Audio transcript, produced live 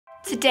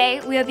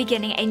Today we are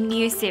beginning a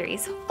new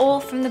series, all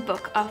from the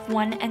book of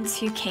 1 and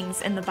 2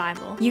 Kings in the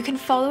Bible. You can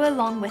follow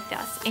along with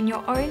us in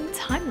your own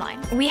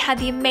timeline. We had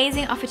the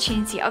amazing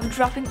opportunity of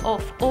dropping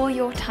off all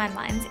your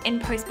timelines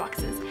in post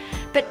boxes,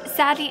 but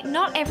sadly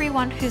not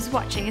everyone who's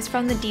watching is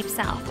from the Deep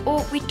South,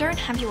 or we don't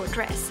have your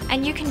address.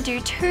 And you can do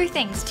two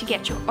things to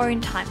get your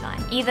own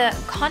timeline. Either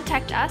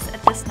contact us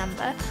at this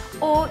number,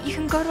 or you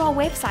can go to our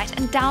website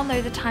and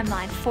download the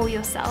timeline for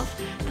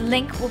yourself. The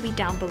link will be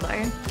down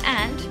below.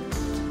 And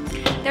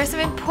there are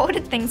some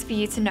important things for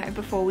you to know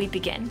before we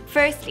begin.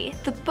 Firstly,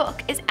 the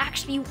book is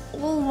actually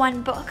all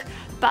one book,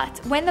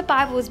 but when the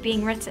Bible was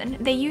being written,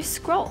 they used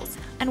scrolls,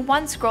 and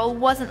one scroll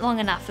wasn't long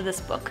enough for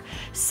this book,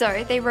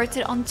 so they wrote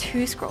it on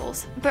 2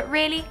 scrolls, but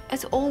really,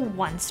 it's all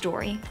one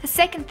story. The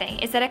second thing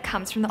is that it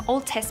comes from the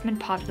Old Testament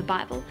part of the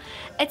Bible.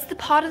 It's the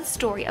part of the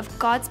story of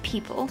God's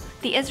people,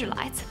 the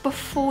Israelites,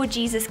 before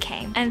Jesus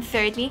came. And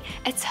thirdly,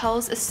 it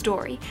tells a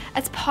story.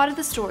 It's part of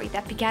the story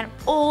that began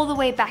all the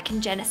way back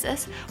in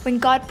Genesis, when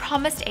God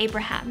promised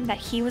Abraham that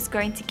he was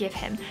going to give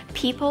him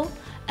people,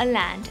 a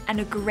land, and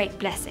a great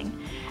blessing.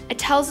 It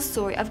tells the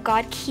story of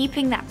God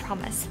keeping that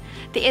promise.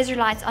 The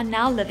Israelites are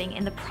now living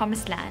in the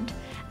promised land,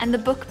 and the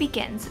book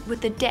begins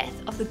with the death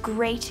of the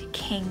great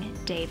King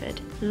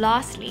David.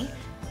 Lastly,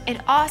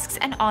 it asks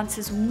and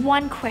answers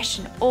one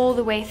question all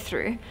the way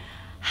through.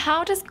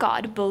 How does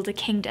God build a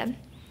kingdom?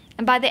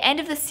 And by the end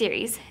of the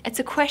series, it's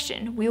a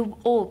question we will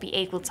all be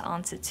able to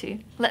answer to.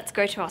 Let's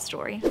go to our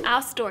story.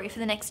 Our story for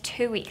the next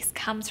 2 weeks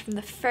comes from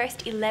the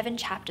first 11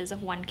 chapters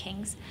of 1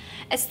 Kings.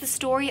 It's the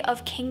story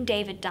of King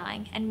David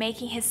dying and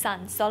making his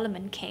son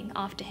Solomon king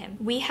after him.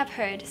 We have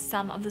heard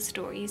some of the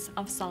stories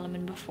of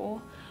Solomon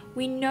before.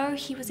 We know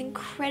he was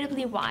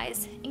incredibly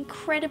wise,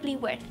 incredibly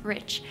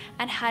rich,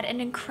 and had an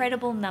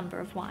incredible number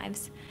of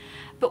wives.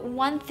 But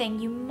one thing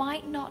you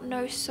might not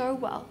know so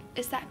well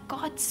is that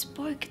God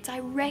spoke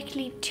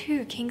directly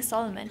to King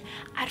Solomon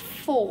at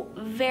 4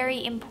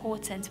 very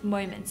important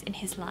moments in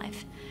his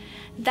life.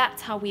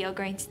 That's how we are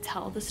going to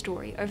tell the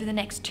story over the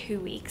next 2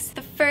 weeks.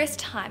 The first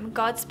time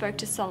God spoke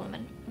to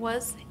Solomon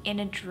was in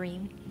a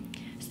dream.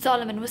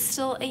 Solomon was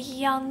still a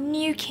young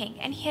new king,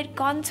 and he had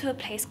gone to a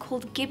place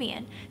called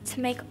Gibeon to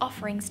make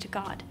offerings to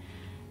God.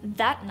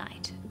 That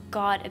night,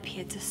 God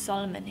appeared to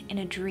Solomon in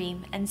a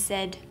dream and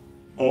said,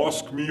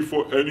 "Ask me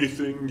for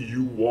anything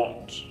you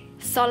want."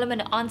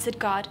 Solomon answered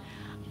God,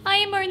 "I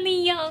am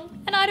only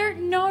young, and I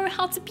don't know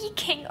how to be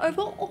king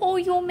over all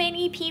your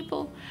many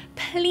people.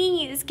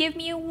 Please give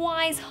me a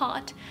wise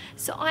heart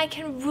so I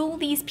can rule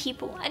these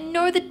people and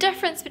know the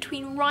difference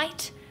between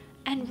right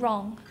and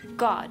wrong."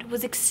 God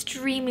was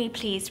extremely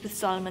pleased with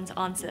Solomon's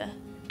answer,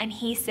 and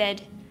he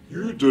said,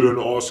 "You didn't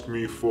ask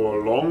me for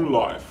a long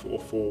life or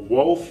for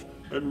wealth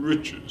and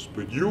riches,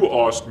 but you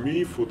asked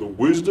me for the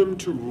wisdom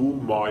to rule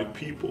my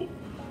people.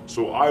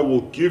 So I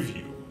will give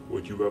you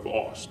what you have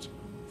asked,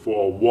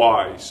 for a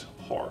wise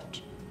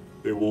heart.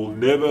 There will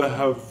never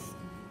have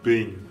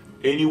been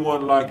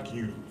anyone like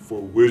you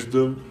for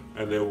wisdom,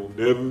 and there will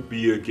never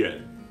be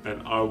again.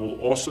 And I will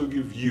also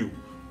give you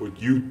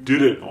what you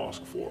didn't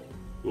ask for,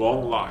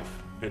 long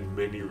life and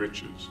many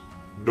riches.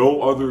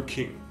 No other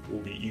king will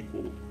be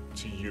equal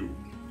to you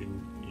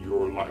in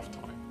your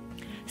lifetime."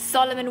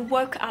 Solomon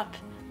woke up,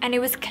 and it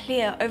was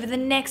clear over the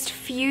next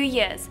few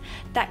years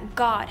that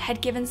God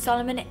had given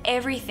Solomon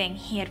everything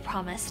he had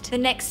promised. The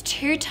next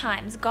 2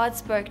 times God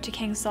spoke to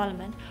King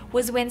Solomon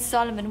was when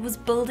Solomon was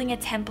building a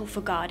temple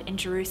for God in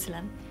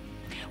Jerusalem.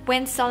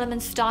 When Solomon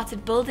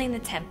started building the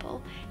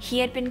temple, he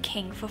had been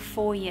king for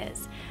 4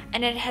 years,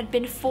 and it had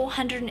been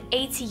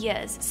 480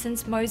 years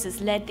since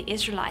Moses led the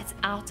Israelites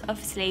out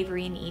of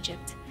slavery in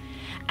Egypt.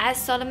 As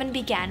Solomon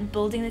began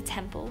building the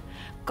temple,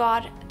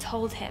 God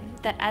told him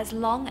that as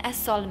long as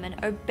Solomon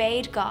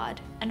obeyed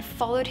God and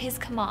followed his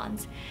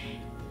commands,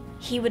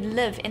 he would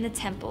live in the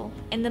temple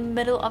in the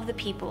middle of the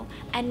people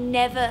and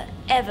never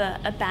ever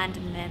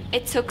abandon them.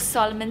 It took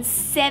Solomon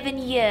 7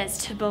 years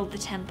to build the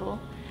temple.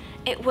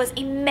 It was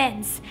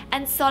immense,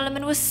 and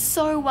Solomon was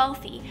so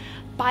wealthy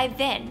by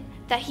then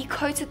that he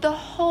coated the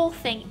whole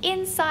thing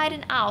inside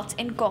and out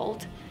in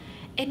gold.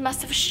 It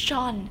must have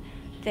shone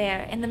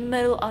there in the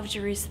middle of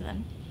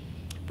Jerusalem.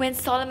 When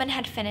Solomon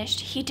had finished,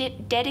 he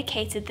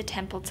dedicated the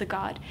temple to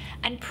God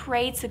and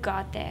prayed to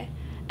God there,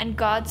 and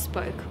God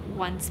spoke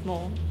once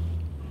more.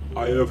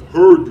 "I have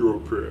heard your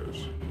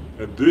prayers,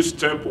 and this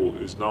temple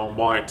is now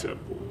my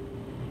temple.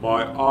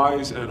 My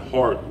eyes and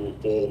heart will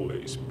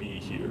always be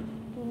here."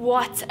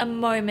 What a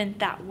moment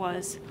that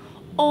was.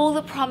 All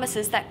the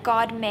promises that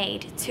God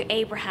made to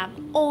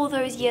Abraham all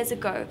those years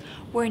ago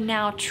were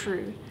now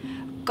true.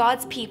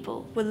 God's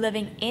people were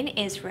living in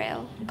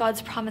Israel,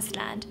 God's promised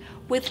land,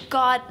 with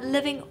God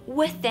living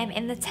with them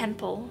in the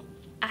temple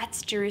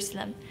at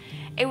Jerusalem.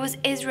 It was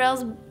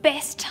Israel's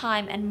best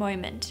time and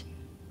moment.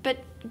 But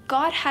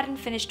God hadn't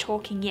finished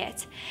talking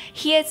yet.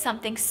 He had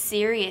something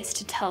serious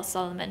to tell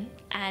Solomon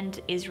and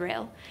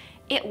Israel.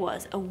 It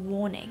was a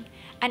warning,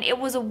 and it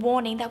was a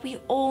warning that we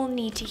all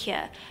need to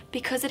hear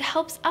because it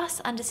helps us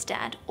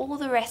understand all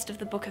the rest of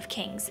the book of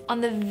Kings.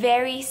 On the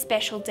very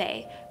special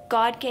day,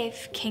 God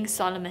gave King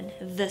Solomon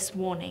this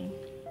warning.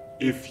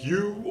 If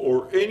you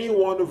or any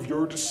one of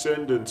your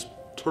descendants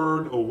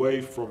turn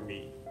away from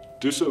me,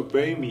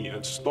 disobey me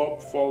and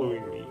stop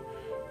following me,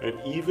 and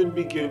even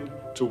begin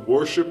to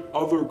worship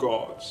other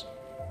gods,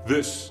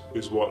 this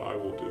is what I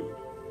will do.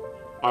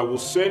 I will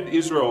send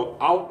Israel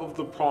out of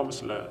the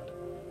promised land.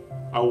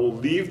 I will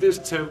leave this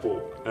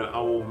temple, and I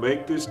will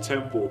make this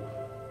temple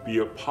be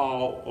a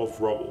pile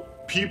of rubble.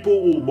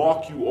 People will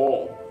mock you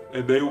all,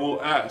 and they will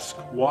ask,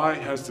 why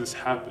has this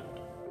happened?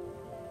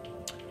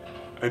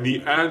 And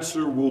the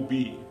answer will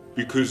be,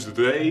 because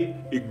they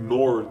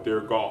ignored their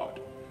God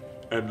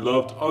and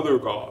loved other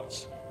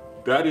gods.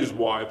 That is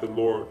why the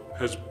Lord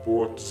has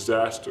brought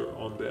disaster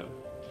on them.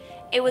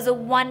 It was a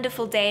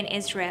wonderful day in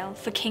Israel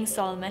for King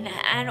Solomon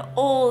and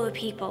all the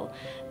people,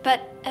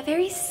 but a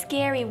very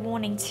scary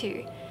warning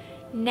too.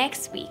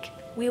 Next week,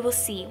 we will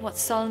see what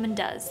Solomon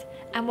does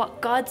and what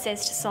God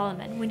says to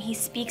Solomon when he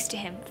speaks to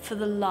him for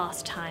the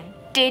last time.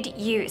 Did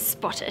you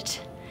spot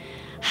it?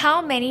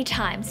 How many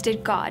times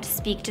did God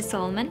speak to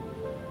Solomon?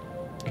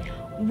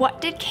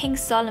 What did King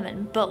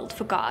Solomon build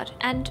for God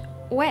and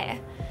where?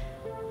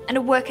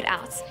 And work it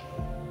out.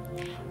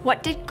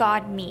 What did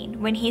God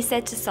mean when he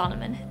said to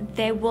Solomon,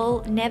 there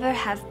will never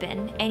have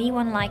been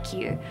anyone like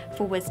you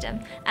for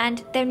wisdom,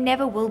 and there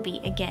never will be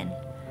again?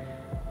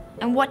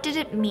 And what did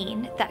it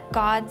mean that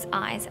God's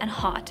eyes and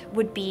heart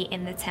would be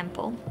in the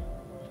temple?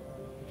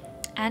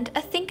 And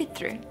think it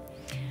through.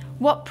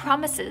 What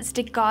promises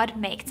did God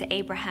make to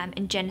Abraham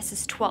in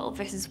Genesis 12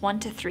 verses 1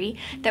 to 3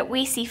 that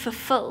we see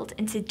fulfilled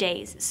in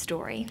today's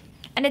story?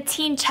 And a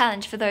teen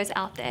challenge for those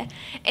out there.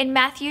 In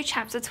Matthew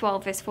chapter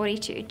 12 verse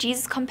 42,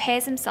 Jesus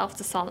compares himself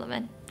to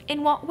Solomon.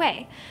 In what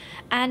way?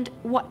 And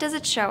what does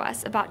it show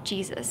us about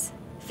Jesus?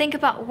 Think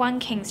about 1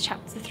 Kings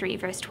chapter 3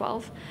 verse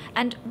 12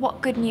 and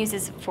what good news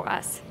is for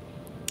us.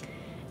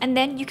 And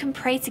then you can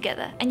pray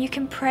together, and you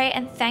can pray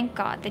and thank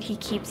God that he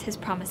keeps his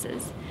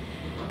promises.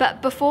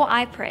 But before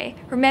I pray,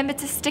 remember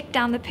to stick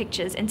down the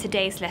pictures in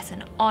today's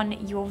lesson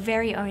on your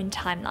very own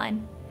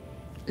timeline.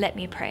 Let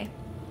me pray.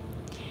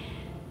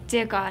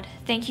 Dear God,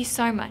 thank you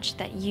so much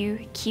that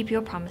you keep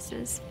your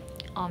promises.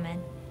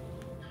 Amen.